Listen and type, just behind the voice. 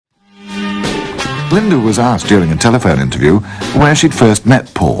Linda was asked during a telephone interview where she'd first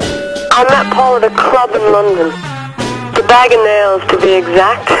met Paul. I met Paul at a club in London. The Bag of Nails, to be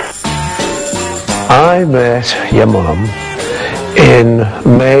exact. I met your mum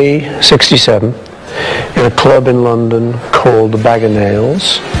in May '67 in a club in London called the Bag of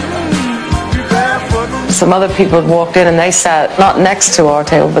Nails. Some other people had walked in and they sat not next to our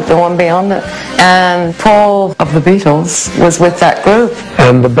table but the one beyond it, and Paul of the Beatles was with that group.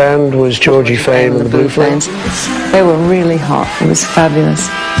 And the band was Georgie Fame and the Blue Flames. They were really hot. It was fabulous.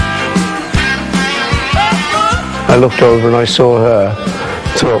 I looked over and I saw her.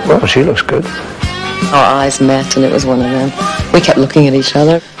 Thought, well, she looks good. Our eyes met and it was one of them. We kept looking at each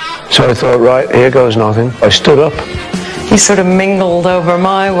other. So I thought, right, here goes nothing. I stood up. He sort of mingled over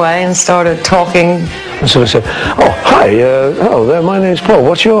my way and started talking. And so I said, oh, hi, hello there, my name's Paul,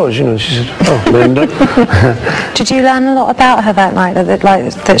 what's yours? You know, she said, oh, Linda. Did you learn a lot about her that night,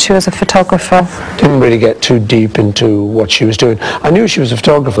 that she was a photographer? Didn't really get too deep into what she was doing. I knew she was a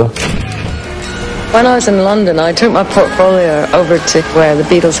photographer. When I was in London, I took my portfolio over to where the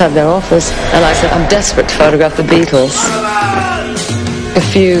Beatles had their office, and I said, I'm desperate to photograph the Beatles. A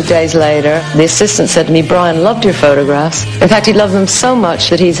few days later, the assistant said to me, Brian loved your photographs. In fact, he loved them so much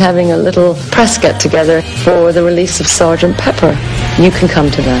that he's having a little press get-together for the release of Sgt. Pepper. You can come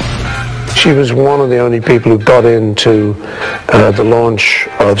to that. She was one of the only people who got into the launch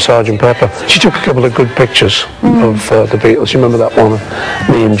of Sgt. Pepper. She took a couple of good pictures of the Beatles. You remember that one of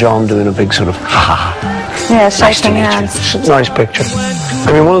me and John doing a big sort of ha-ha? Yeah, shaking hands. Nice picture.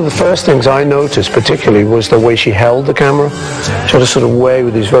 I mean, one of the first things I noticed particularly was the way she held the camera. She had a sort of way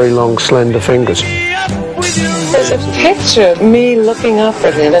with these very long, slender fingers. There's a picture of me looking up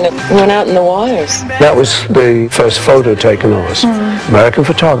at him, and it went out in the wires. That was the first photo taken of us. American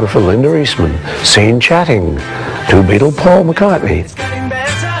photographer Linda Eastman, seen chatting to Beatle Paul McCartney.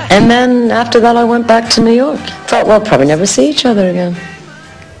 And then after that, I went back to New York. Thought, well, probably never see each other again.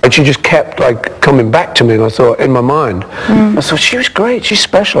 And she just kept like coming back to me, and I thought, in my mind, I thought, she was great, she's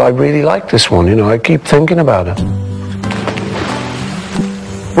special, I really like this one, you know, I keep thinking about her.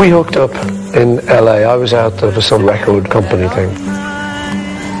 We hooked up in LA. I was out there for some record company thing.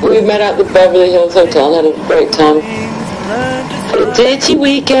 We met at the Beverly Hills Hotel and had a great time. A dirty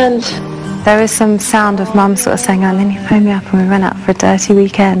weekend. There is some sound of Mum sort of saying, oh, Lenny, phone me up, and we went out for a dirty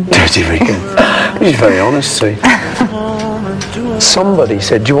weekend. Dirty weekend. She's very honest, see. Somebody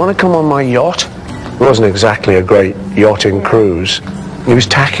said, do you want to come on my yacht? It wasn't exactly a great yachting cruise. He was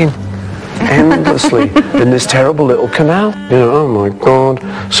tacking endlessly in this terrible little canal. You know, oh my God,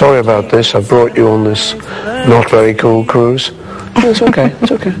 sorry about this. I brought you on this not very cool cruise. It's okay,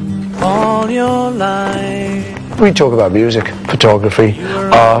 it's okay. All your life. We talk about music, photography,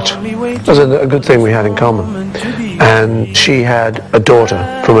 art. It was a good thing we had in common. And she had a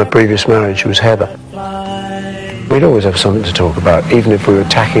daughter from her previous marriage who was Heather. We'd always have something to talk about, even if we were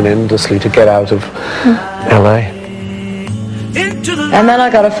tacking endlessly to get out of LA. And then I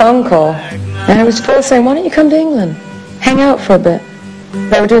got a phone call, and it was Paul saying, why don't you come to England? Hang out for a bit.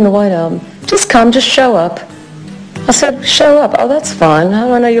 They were doing the White Album. Just come, just show up. I said, show up? Oh, that's fine. How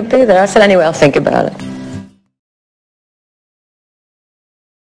do I know you'll be there? I said, anyway, I'll think about it.